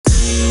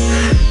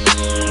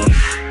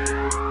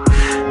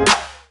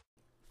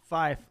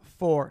5,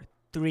 4,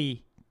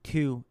 3,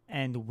 2,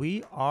 and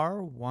we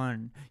are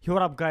one. Yo,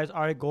 what up, guys?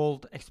 Ari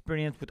Gold,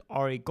 Experience with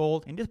Ari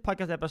Gold. In this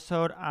podcast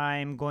episode,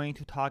 I'm going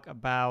to talk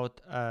about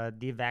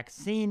the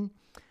vaccine,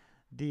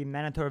 the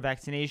mandatory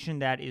vaccination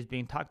that is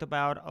being talked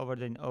about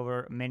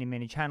over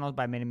many channels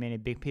by many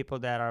big people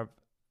that are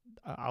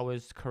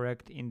always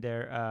correct in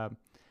their,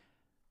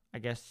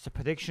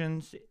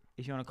 predictions,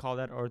 if you want to call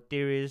that, or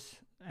theories,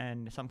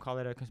 and some call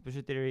it a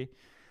conspiracy theory,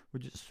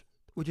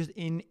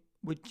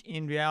 which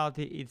in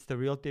reality it's the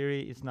real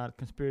theory. It's not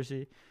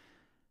conspiracy.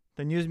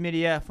 The news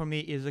media for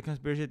me is a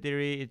conspiracy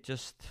theory. It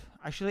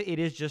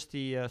is just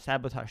the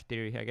sabotage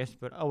theory, I guess.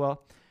 But oh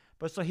well.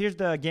 But so here's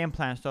the game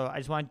plan. So I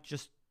just want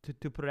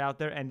to put it out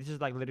there, and this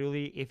is like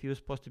literally, if it was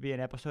supposed to be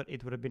an episode,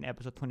 it would have been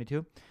episode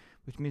 22,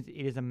 which means it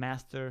is a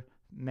master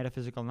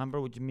metaphysical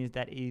number, which means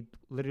that it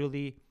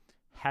literally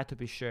had to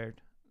be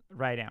shared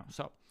right now.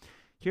 So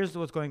here's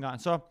what's going on.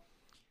 So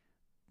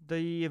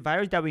the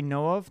virus that we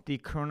know of, the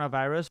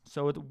coronavirus,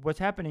 so what's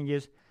happening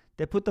is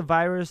they put the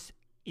virus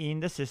in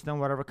the system,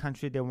 whatever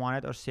country they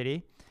wanted or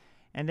city,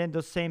 and then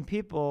those same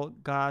people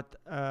got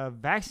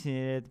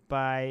vaccinated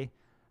by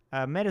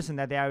medicine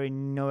that they already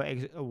know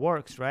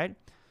works, right?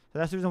 So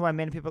that's the reason why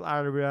many people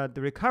are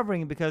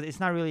recovering, because it's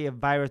not really a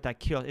virus that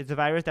kills. It's a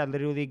virus that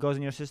literally goes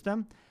in your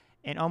system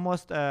and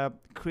almost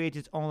creates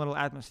its own little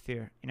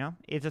atmosphere, you know?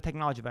 It's a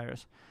technology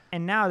virus.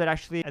 And now they're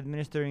actually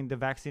administering the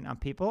vaccine on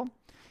people,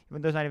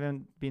 even though it's not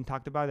even being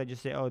talked about. They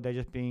just say, oh, they're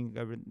just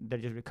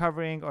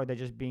recovering, or they're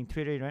just being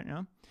treated, right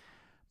now.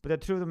 But the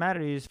truth of the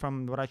matter is,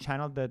 from what I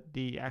channeled, that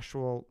the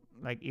actual,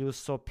 it was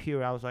so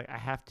pure, I was like, I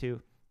have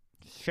to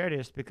share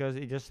this because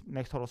it just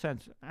makes total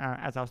sense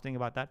as I was thinking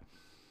about that.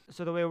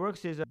 So the way it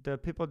works is the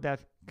people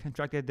that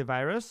contracted the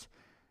virus,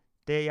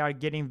 they are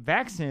getting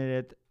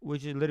vaccinated,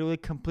 which literally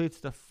completes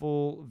the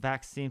full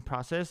vaccine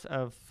process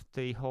of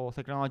the whole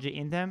technology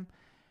in them.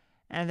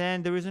 And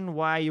then the reason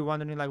why you're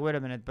wondering, wait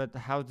a minute, but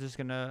how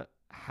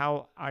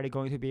are they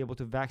going to be able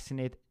to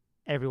vaccinate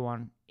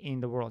everyone in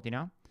the world, you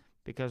know?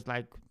 Because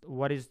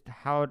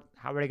how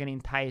are they going to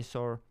entice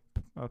or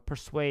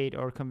persuade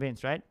or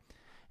convince, right?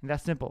 And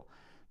that's simple.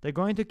 They're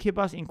going to keep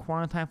us in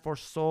quarantine for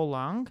so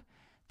long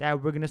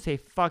that we're going to say,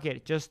 fuck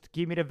it, just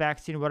give me the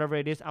vaccine, whatever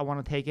it is, I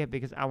want to take it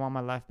because I want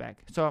my life back.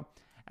 So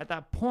at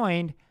that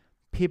point,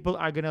 people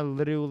are going to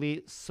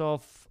literally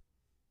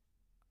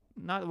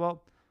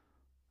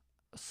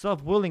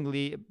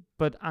self-willingly,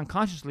 but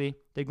unconsciously,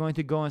 they're going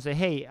to go and say,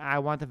 hey, I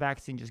want the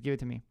vaccine, just give it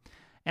to me.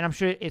 And I'm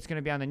sure it's going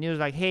to be on the news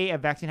like, hey, a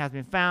vaccine has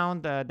been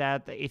found,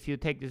 that if you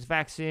take this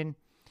vaccine,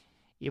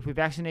 if we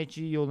vaccinate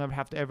you, you'll never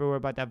have to ever worry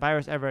about that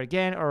virus ever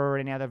again, or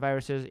any other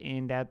viruses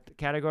in that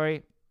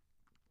category.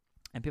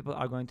 And people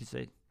are going to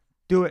say,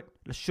 do it,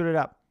 let's shoot it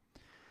up.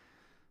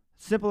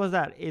 Simple as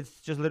that. It's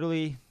just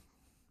literally,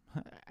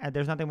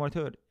 there's nothing more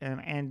to it.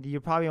 And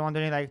you're probably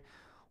wondering,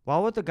 why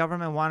would the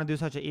government want to do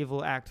such an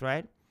evil act,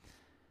 right?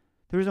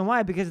 The reason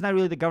why, because it's not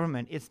really the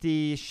government. It's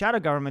the shadow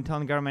government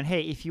telling the government,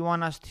 hey, if you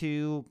want us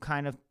to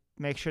kind of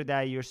make sure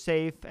that you're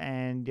safe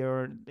and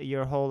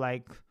your whole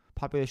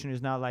population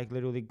is not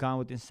literally gone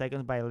within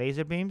seconds by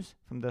laser beams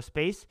from the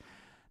space,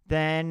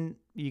 then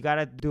you got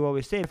to do what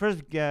we say. The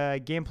first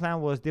game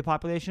plan was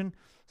depopulation.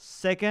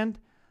 Second,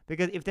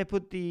 because if they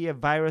put the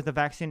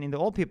vaccine in the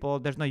old people,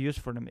 there's no use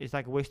for them. It's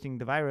like wasting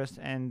the virus,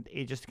 and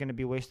it's just going to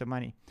be a waste of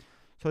money.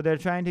 So they're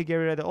trying to get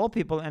rid of the old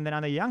people, and then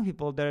on the young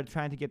people, they're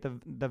trying to get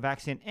the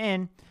vaccine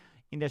in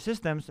their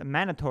systems,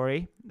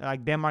 mandatory,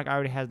 like Denmark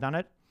already has done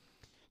it,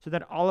 so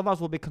that all of us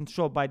will be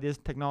controlled by this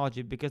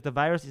technology, because the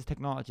virus is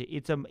technology.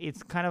 It's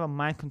kind of a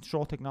mind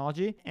control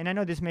technology. And I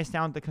know this may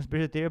sound like a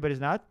conspiracy theory, but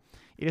it's not.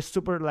 It is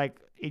super,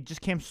 it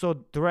just came so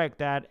direct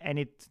that,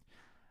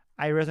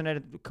 I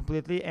resonated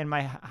completely, and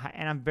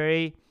I'm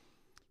very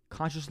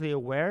consciously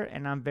aware,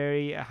 and I'm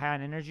very high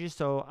on energy,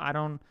 so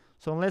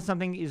unless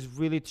something is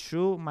really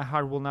true, my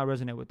heart will not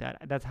resonate with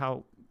that. That's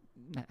how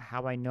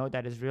I know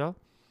that is real.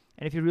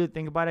 And if you really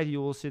think about it, you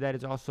will see that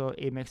it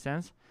makes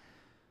sense.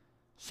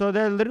 So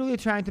they're literally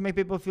trying to make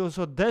people feel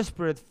so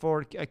desperate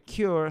for a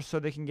cure so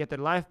they can get their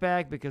life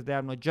back because they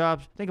have no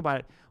jobs. Think about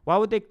it. Why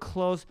would they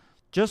close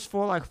just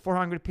for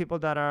 400 people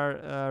that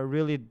are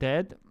really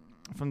dead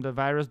from the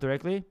virus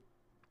directly?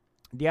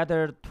 The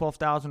other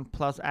 12,000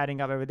 plus adding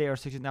up every day, or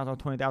 16,000 or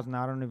 20,000,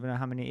 I don't even know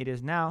how many it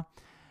is now.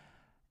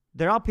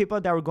 There are people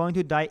that were going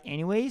to die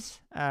anyways,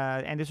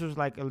 and this was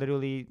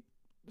literally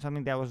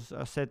something that was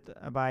said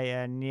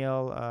by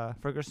Neil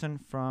Ferguson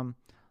from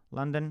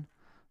London,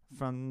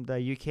 from the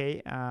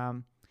UK.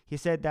 He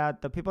said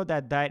that the people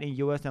that died in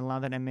US and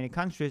London and many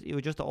countries, it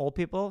was just the old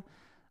people,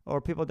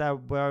 or people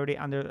that were already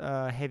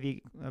under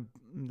heavy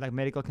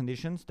medical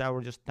conditions that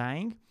were just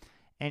dying.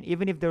 And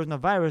even if there was no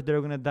virus, they were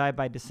going to die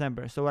by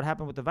December. So what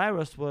happened with the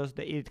virus was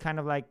that it kind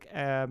of like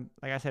I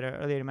said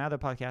earlier in my other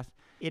podcast,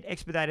 it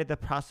expedited the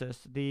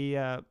process,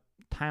 the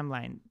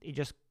timeline. It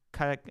just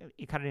cut it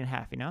in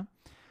half, you know?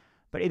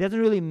 But it doesn't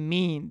really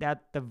mean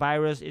that the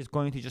virus is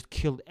going to just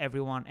kill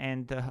everyone.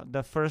 And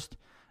the first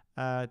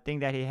thing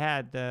that he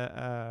had,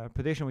 the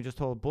prediction, which is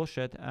total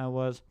bullshit,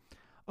 was,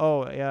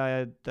 oh,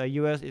 the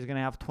U.S. is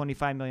gonna have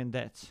 25 million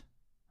deaths.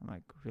 I'm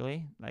like,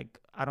 really? Like,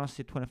 I don't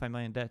see 25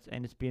 million deaths,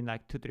 and it's been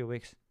like 2-3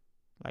 weeks.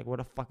 Like, what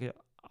the fuck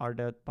are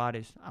the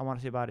bodies? I want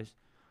to see bodies.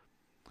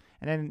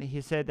 And then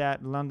he said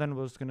that London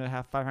was gonna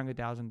have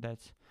 500,000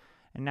 deaths,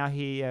 and now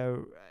he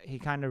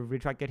kind of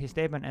retracted his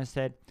statement and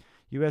said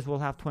U.S. will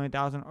have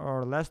 20,000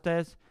 or less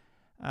deaths,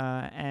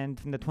 and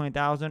from the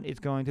 20,000, it's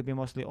going to be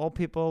mostly old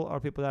people or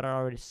people that are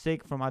already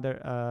sick from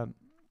other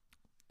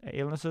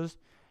illnesses.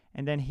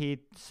 And then he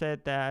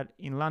said that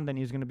in London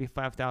it's going to be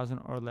 5,000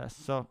 or less.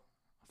 So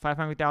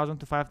 500,000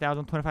 to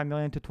 5,000, 25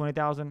 million to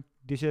 20,000.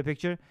 Do you see the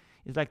picture?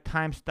 It's like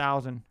times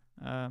 1,000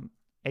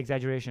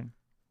 exaggeration,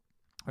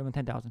 or even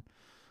 10,000.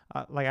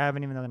 Like, I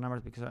haven't even done the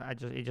numbers because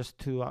it's just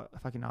too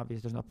fucking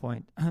obvious. There's no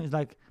point. It's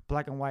like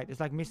black and white. It's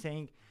like me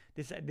saying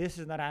this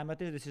is not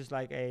amethyst. This is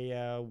like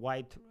a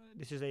white.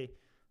 This is a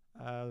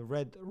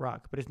red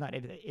rock, but it's not.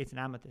 It's an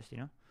amethyst. You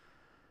know.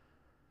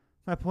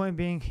 My point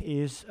being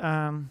is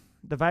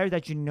the virus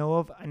that you know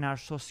of and are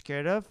so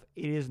scared of,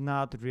 it is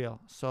not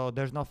real. So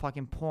there's no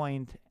fucking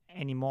point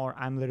anymore.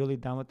 I'm literally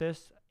done with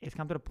this. It's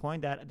come to the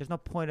point that there's no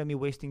point of me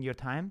wasting your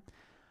time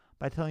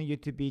by telling you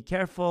to be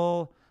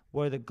careful,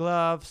 wear the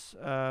gloves,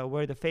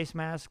 wear the face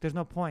mask. There's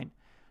no point.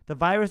 The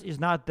virus is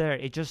not there.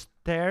 It's just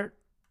there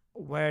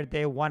where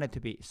they want it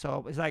to be.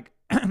 So it's like,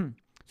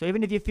 so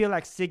even if you feel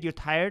like sick, you're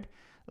tired,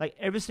 like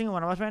every single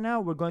one of us right now,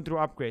 we're going through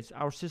upgrades.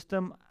 Our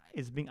system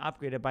is being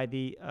upgraded by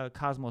the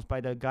cosmos, by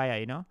the Gaia,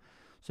 you know?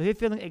 So if you're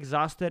feeling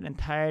exhausted and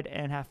tired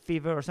and have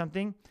fever or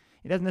something,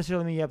 it doesn't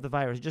necessarily mean you have the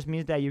virus. It just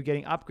means that you're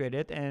getting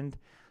upgraded, and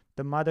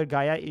the mother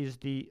Gaia is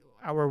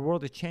our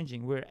world is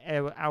changing.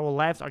 Our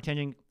lives are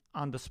changing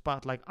on the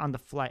spot, like on the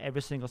fly,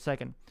 every single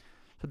second.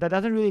 So that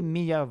doesn't really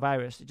mean you have a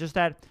virus. It's just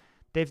that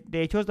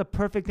they chose the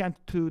perfect time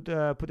to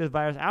put this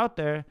virus out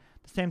there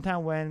at the same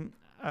time when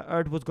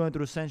Earth was going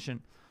through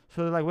ascension.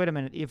 So they're like, wait a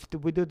minute, if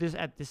we do this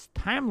at this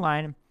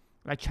timeline,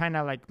 like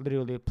China, like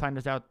literally planned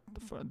this out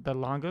for the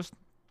longest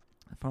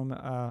from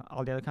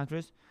all the other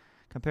countries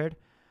compared.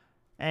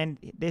 And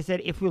they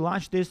said if we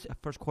launch this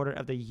first quarter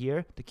of the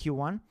year, the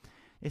Q1,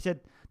 they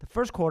said the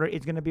first quarter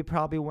is going to be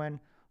probably when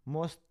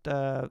most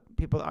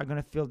people are going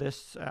to feel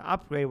this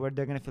upgrade, where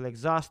they're going to feel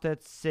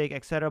exhausted, sick,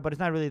 etc. But it's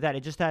not really that.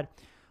 It's just that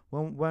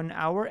when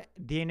our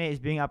DNA is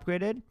being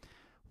upgraded,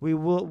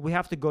 we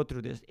have to go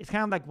through this. It's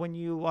kind of like when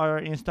you are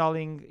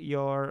installing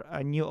your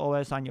new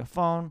OS on your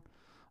phone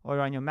or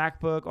on your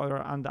MacBook or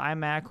on the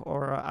iMac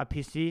or a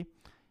PC.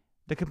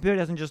 The computer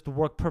doesn't just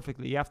work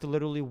perfectly. You have to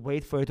literally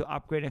wait for it to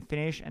upgrade and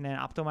finish and then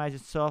optimize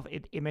itself.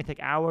 It may take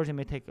hours. It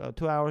may take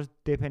 2 hours,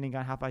 depending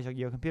on how fast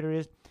your computer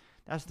is.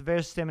 That's the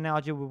very same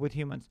analogy with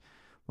humans.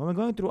 When we're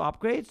going through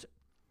upgrades,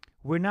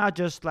 we're not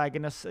just like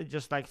gonna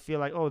just like feel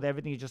like, oh,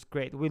 everything is just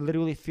great. We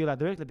literally feel that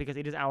directly because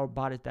it is our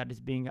body that is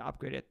being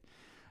upgraded.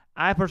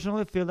 I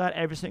personally feel that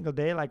every single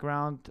day, like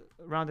around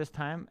this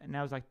time, and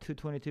now it's like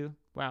 2:22.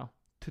 Wow,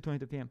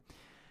 2:22 p.m.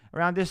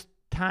 Around this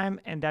time,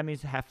 and that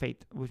means have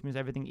faith, which means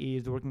everything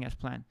is working as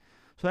planned.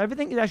 So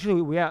everything is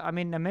actually,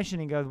 I'm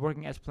mentioning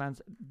working as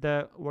planned,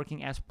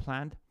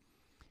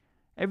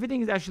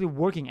 everything is actually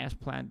working as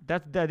planned.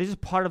 This is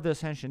part of the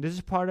ascension. This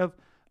is part of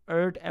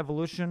Earth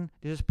evolution.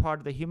 This is part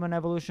of the human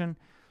evolution.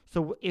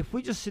 So if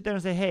we just sit there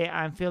and say, hey,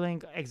 I'm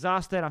feeling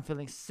exhausted, I'm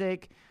feeling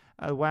sick,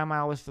 why am I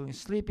always feeling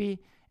sleepy?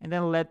 And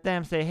then let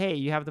them say, hey,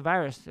 you have the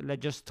virus.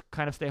 Let's just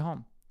kind of stay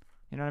home.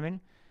 You know what I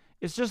mean?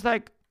 It's just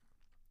like,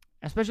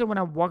 especially when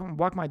I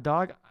walk my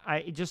dog,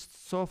 it's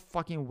just so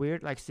fucking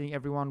weird, like seeing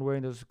everyone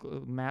wearing those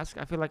masks.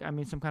 I feel like I'm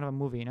in some kind of a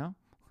movie, you know?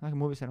 Like a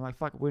movie set. I'm like,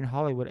 fuck, we're in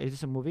Hollywood. Is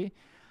this a movie?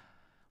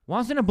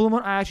 Once in a blue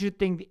moon, I actually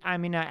think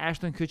I'm in an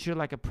Ashton Kutcher,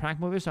 like a prank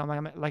movie. So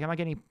I'm like, am I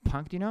getting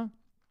punked, you know?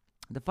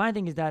 The funny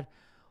thing is that,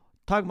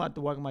 talking about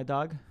walking my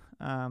dog,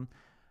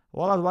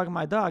 while I was walking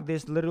my dog,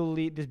 this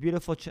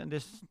beautiful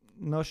this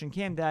notion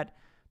came that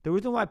the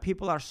reason why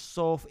people are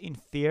so in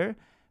fear,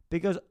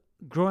 because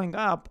growing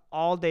up,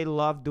 all they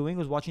loved doing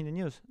was watching the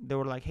news. They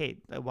were like, hey,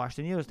 watch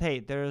the news. Hey,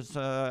 there's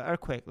an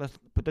earthquake. Let's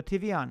put the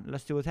TV on.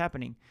 Let's see what's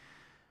happening.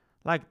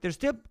 Like,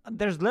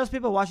 there's less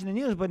people watching the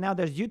news, but now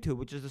there's YouTube,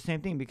 which is the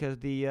same thing, because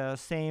the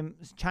same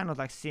channels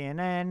like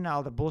CNN,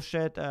 all the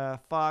bullshit,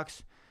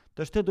 Fox,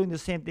 they're still doing the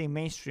same thing,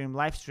 mainstream,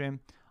 live stream,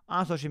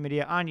 on social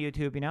media, on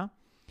YouTube, you know?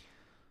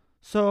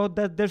 So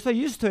that they're so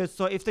used to it.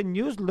 So if the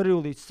news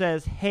literally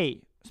says,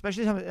 hey,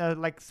 especially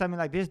something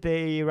like this,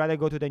 they rather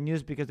go to the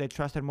news because they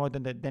trust it more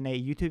than a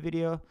YouTube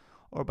video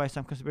or by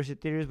some conspiracy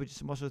theories, which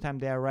is most of the time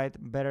they are right,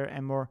 better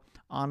and more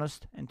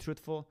honest and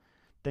truthful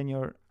than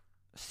your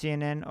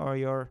CNN or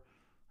your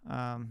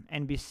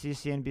NBC,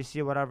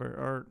 CNBC,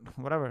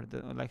 whatever,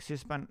 like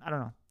C-SPAN, I don't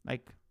know,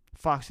 like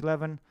Fox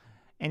 11,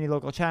 any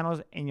local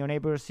channels in your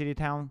neighbor, city,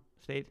 town,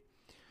 state,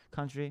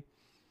 country.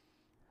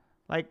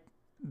 Like,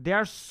 they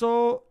are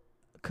so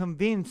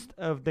convinced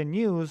of the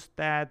news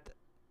that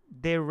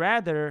they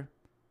rather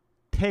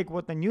take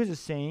what the news is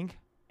saying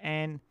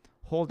and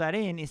hold that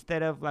in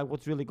instead of like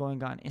what's really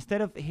going on.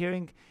 Instead of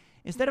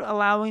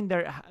allowing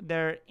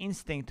their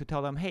instinct to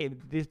tell them, hey,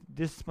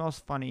 this smells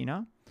funny, you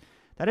know?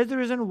 That is the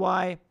reason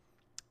why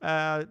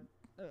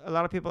a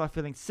lot of people are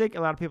feeling sick. A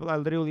lot of people are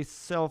literally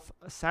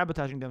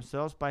self-sabotaging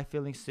themselves by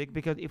feeling sick,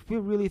 because if we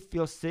really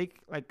feel sick,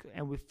 like,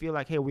 and we feel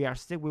like, hey, we are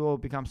sick, we will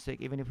become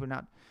sick even if we're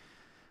not.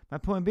 My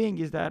point being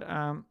is that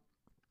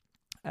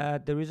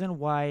the reason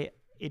why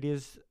it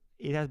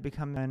has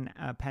become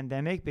a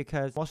pandemic,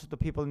 because most of the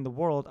people in the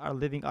world are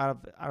living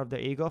out of their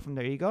ego, from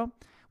their ego,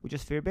 which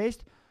is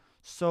fear-based.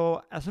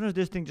 So as soon as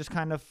this thing just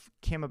kind of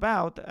came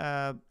about,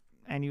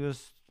 and it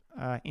was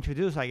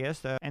introduced, I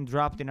guess, and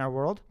dropped in our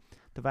world,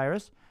 the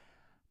virus,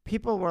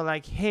 people were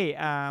like, hey,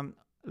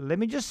 let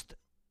me just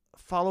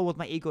follow what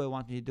my ego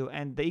wants me to do.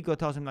 And the ego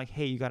tells him, like,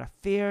 hey, you got to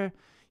fear,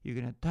 you're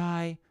going to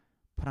die,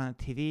 put on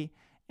the TV.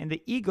 And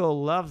the ego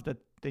loves the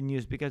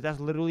news, because that's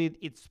literally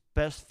its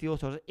best fuel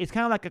source. It's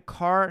kind of like a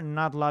car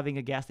not loving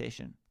a gas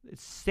station.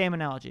 It's the same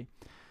analogy.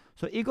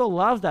 So ego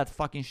loves that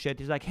fucking shit.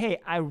 He's like, hey,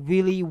 I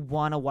really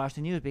want to watch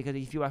the news, because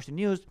if you watch the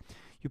news,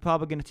 you're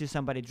probably going to see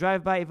somebody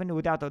drive by, even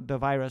without the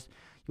virus.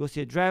 You'll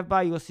see a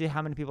drive-by. You'll see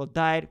how many people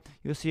died.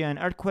 You'll see an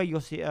earthquake.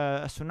 You'll see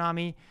a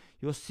tsunami.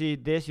 You'll see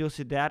this. You'll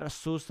see that. A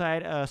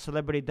suicide. A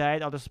celebrity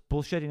died. All this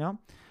bullshit, you know?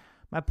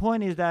 My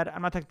point is that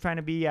I'm not trying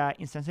to be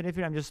insensitive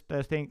here. I'm just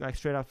saying, like,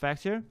 straight-up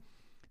facts here.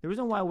 The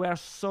reason why we are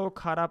so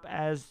caught up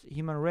as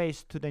human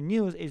race to the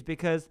news is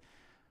because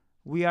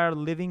we are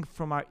living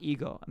from our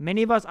ego.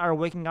 Many of us are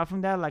waking up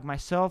from that, like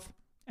myself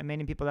and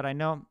many people that I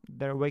know.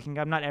 They're waking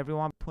up. Not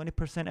everyone.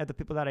 20% of the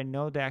people that I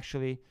know, they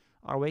actually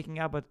are waking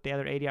up, but the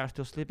other 80 are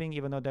still sleeping,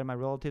 even though they're my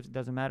relatives. It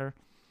doesn't matter.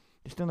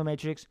 They're still in the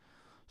matrix.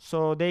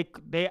 So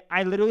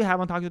I literally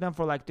haven't talked to them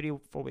for like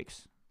 3-4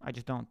 weeks. I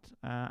just don't.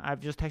 I've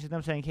just texted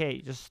them saying,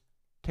 hey, just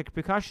take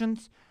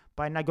precautions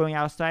by not going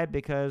outside,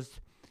 because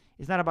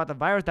it's not about the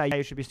virus that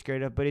you should be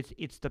scared of, but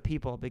it's the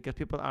people, because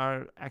people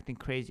are acting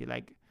crazy.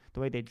 Like the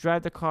way they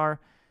drive the car,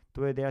 the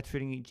way they are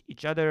treating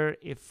each other.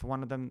 If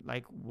one of them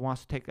like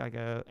wants to take like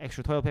a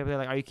extra toilet paper, they're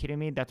like, are you kidding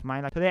me? That's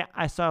mine. Like today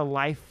I saw a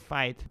live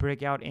fight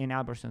break out in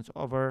Albertsons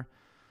over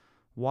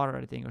water,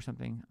 I think, or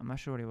something. I'm not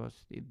sure what it was.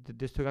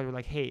 These two guys were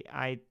like, hey,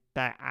 I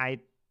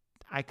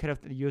could have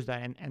used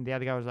that, and the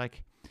other guy was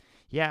like,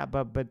 yeah,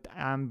 but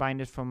I'm buying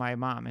this for my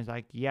mom. It's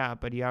like, yeah,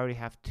 but you already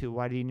have two.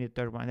 Why do you need a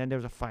third one? And then there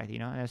was a fight, you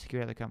know, and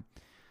security had to come.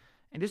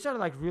 And these are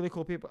like really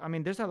cool people. I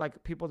mean, these are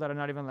like people that are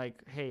not even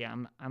like, hey,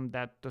 I'm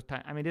that those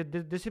time. I mean,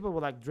 these people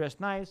were like dressed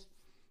nice.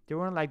 They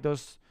weren't like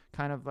those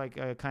kind of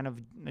like kind of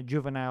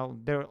juvenile.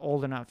 They're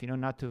old enough, you know,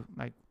 not to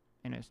like,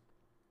 you know,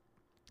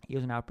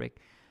 use an outbreak.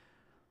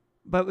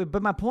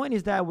 But my point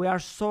is that we are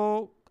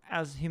so,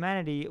 as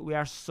humanity, we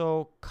are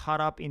so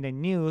caught up in the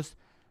news,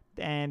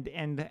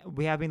 and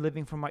we have been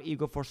living from our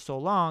ego for so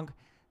long,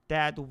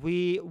 that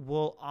we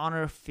will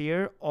honor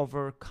fear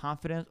over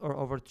confidence or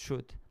over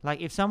truth. Like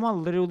if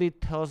someone literally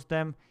tells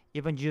them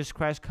even Jesus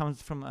Christ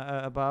comes from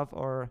above,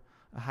 or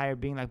a higher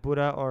being like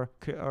Buddha,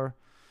 or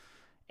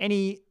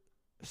any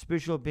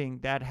spiritual being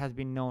that has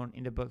been known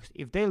in the books,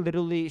 if they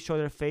literally show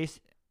their face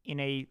in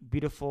a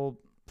beautiful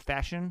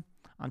fashion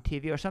on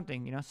TV or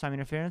something, you know, some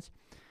interference,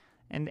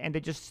 and they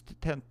just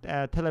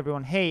tell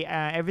everyone, hey,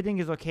 everything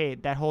is okay,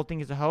 that whole thing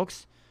is a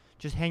hoax,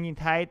 just hanging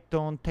tight,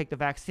 don't take the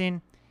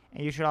vaccine,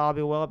 and you should all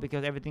be well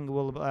because everything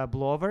will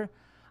blow over.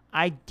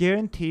 I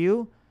guarantee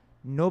you,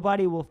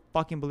 nobody will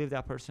fucking believe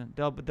that person.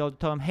 They'll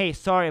tell them, hey,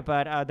 sorry,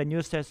 but the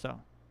news says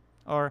so.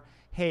 Or,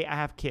 hey, I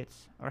have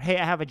kids. Or, hey,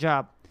 I have a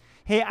job.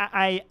 Hey,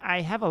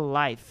 I have a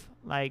life.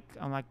 Like,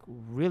 I'm like,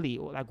 really?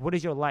 Like, what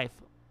is your life?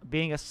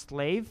 Being a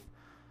slave?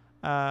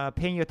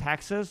 Paying your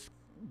taxes?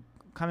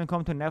 Coming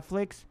home to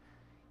Netflix?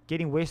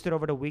 Getting wasted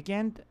over the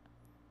weekend?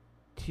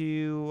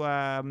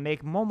 To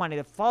make more money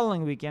the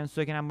following weekend so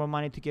you can have more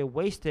money to get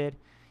wasted,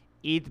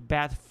 eat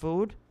bad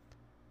food,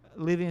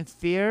 live in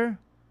fear,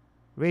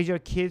 raise your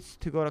kids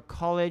to go to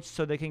college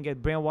so they can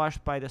get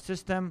brainwashed by the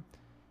system,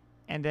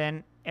 and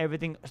then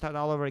everything starts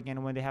all over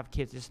again when they have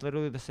kids. It's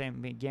literally the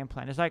same game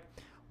plan. It's like,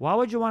 why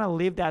would you want to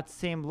live that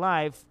same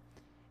life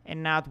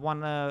and not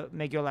want to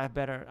make your life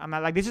better? I'm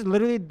like, this is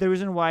literally the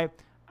reason why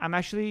I'm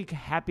actually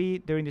happy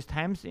during these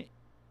times,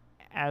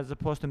 as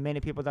opposed to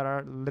many people that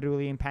are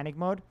literally in panic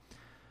mode.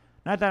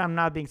 Not that I'm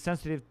not being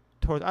sensitive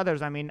towards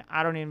others. I mean,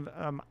 I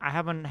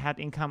haven't had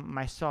income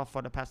myself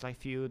for the past like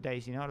few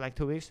days, you know, like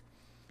 2 weeks.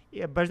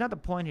 Yeah, but it's not the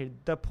point here.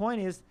 The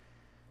point is,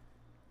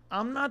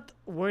 I'm not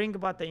worrying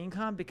about the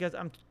income because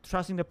I'm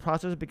trusting the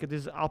process, because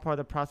this is all part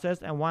of the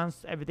process. And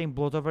once everything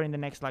blows over in the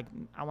next, like,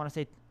 I want to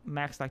say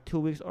max like 2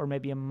 weeks or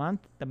maybe a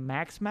month, the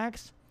max,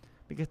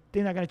 because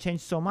things are going to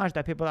change so much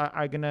that things are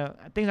going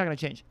to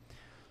change.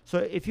 So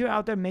if you're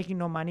out there making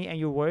no money and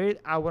you're worried,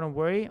 I wouldn't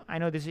worry. I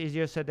know this is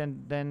easier said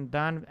than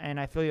done, and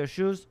I feel your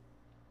shoes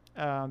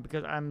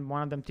because I'm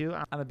one of them too.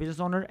 I'm a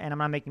business owner and I'm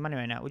not making money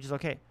right now, which is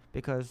okay,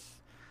 because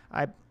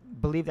I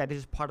believe that this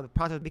is part of the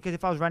process. Because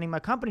if I was running my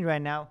company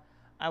right now,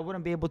 I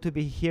wouldn't be able to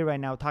be here right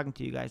now talking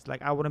to you guys.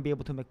 Like, I wouldn't be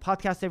able to make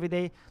podcasts every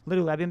day.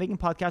 Literally, I've been making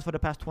podcasts for the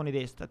past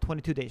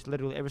 22 days,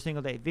 literally every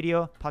single day,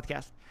 video,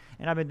 podcast.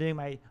 And I've been doing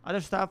my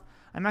other stuff.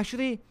 I'm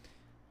actually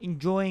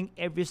enjoying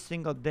every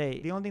single day.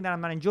 The only thing that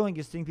I'm not enjoying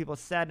is seeing people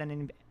sad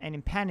and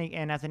in panic.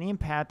 And as an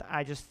empath,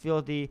 I just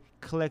feel the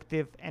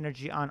collective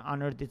energy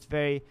on Earth. It's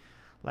very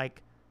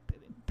like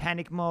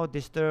panic mode,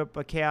 disturbed,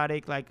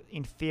 chaotic, like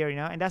in fear,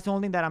 and that's the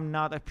only thing that I'm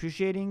not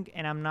appreciating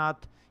and I'm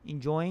not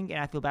enjoying,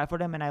 and I feel bad for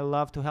them, and I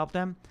love to help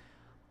them,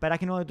 but I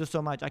can only do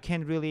so much. I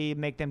can't really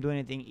make them do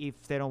anything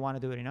if they don't want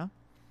to do it.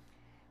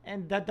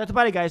 And that's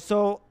about it, guys.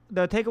 So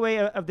the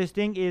takeaway of this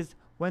thing is,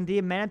 when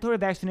the mandatory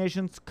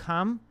vaccinations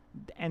come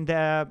and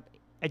the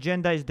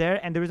agenda is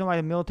there, and the reason why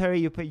the military,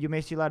 you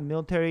may see a lot of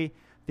military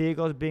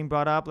vehicles being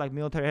brought up, like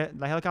military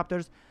like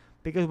helicopters,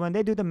 because when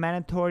they do the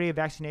mandatory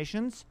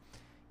vaccinations,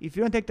 if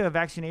you don't take the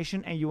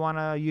vaccination and you want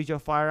to use your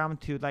firearm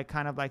to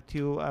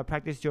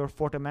practice your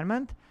Fourth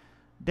Amendment,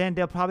 then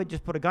they'll probably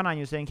just put a gun on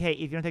you saying, hey, if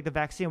you don't take the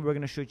vaccine, we're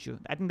going to shoot you.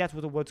 I think that's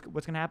what's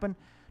going to happen.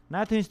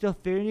 Not to instill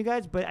fear in you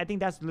guys, but I think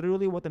that's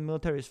literally what the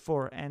military is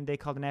for, and they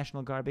call the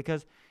National Guard,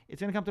 because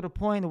it's going to come to the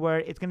point where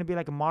it's going to be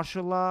like a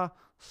martial law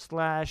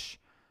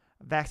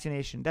 /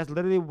 vaccination. That's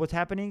literally what's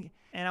happening.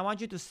 And I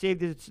want you to save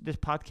this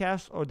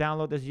podcast, or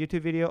download this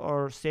YouTube video,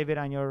 or save it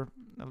on your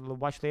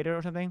watch later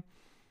or something,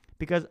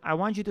 because I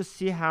want you to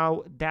see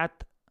how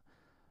that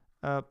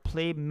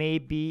play may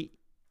be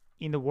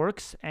in the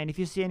works. And if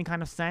you see any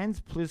kind of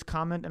signs, please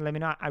comment and let me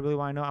know. I really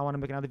want to know. I want to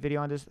make another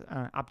video on this,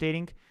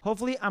 updating.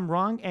 Hopefully I'm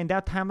wrong and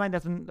that timeline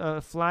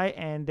doesn't fly,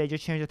 and they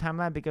just change the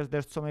timeline, because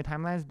there's so many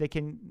timelines. They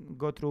can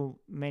go through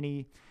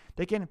many.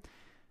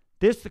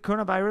 This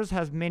coronavirus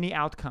has many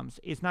outcomes.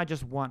 It's not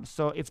just one.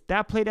 So if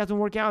that play doesn't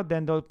work out,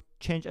 then they'll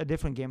change a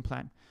different game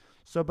plan.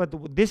 So,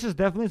 but this is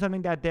definitely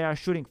something that they are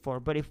shooting for.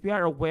 But if we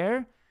are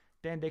aware,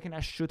 then they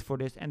cannot shoot for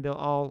this, and they'll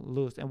all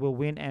lose, and we'll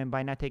win. And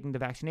by not taking the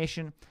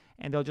vaccination,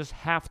 and they'll just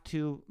have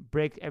to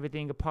break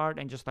everything apart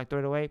and just throw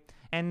it away.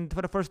 And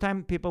for the first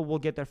time, people will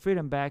get their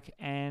freedom back,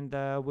 and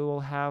we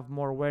will have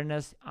more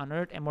awareness on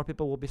Earth, and more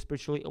people will be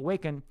spiritually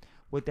awakened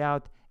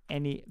without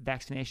any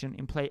vaccination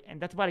in play.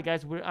 And that's about it,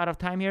 guys. We're out of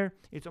time here.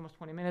 It's almost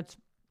 20 minutes.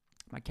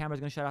 My camera's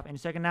going to shut off any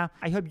second now.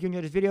 I hope you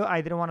enjoyed this video.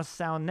 I didn't want to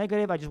sound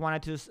negative. I just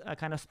wanted to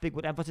kind of speak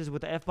with emphasis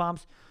with the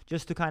F-bombs,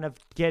 just to kind of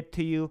get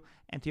to you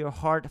and to your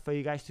heart, for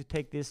you guys to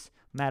take this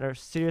matter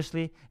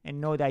seriously and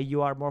know that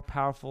you are more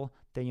powerful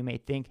than you may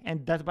think.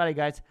 And that's about it,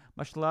 guys.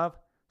 Much love.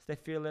 Stay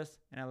fearless,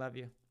 and I love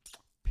you.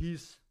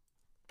 Peace.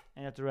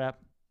 And that's a wrap.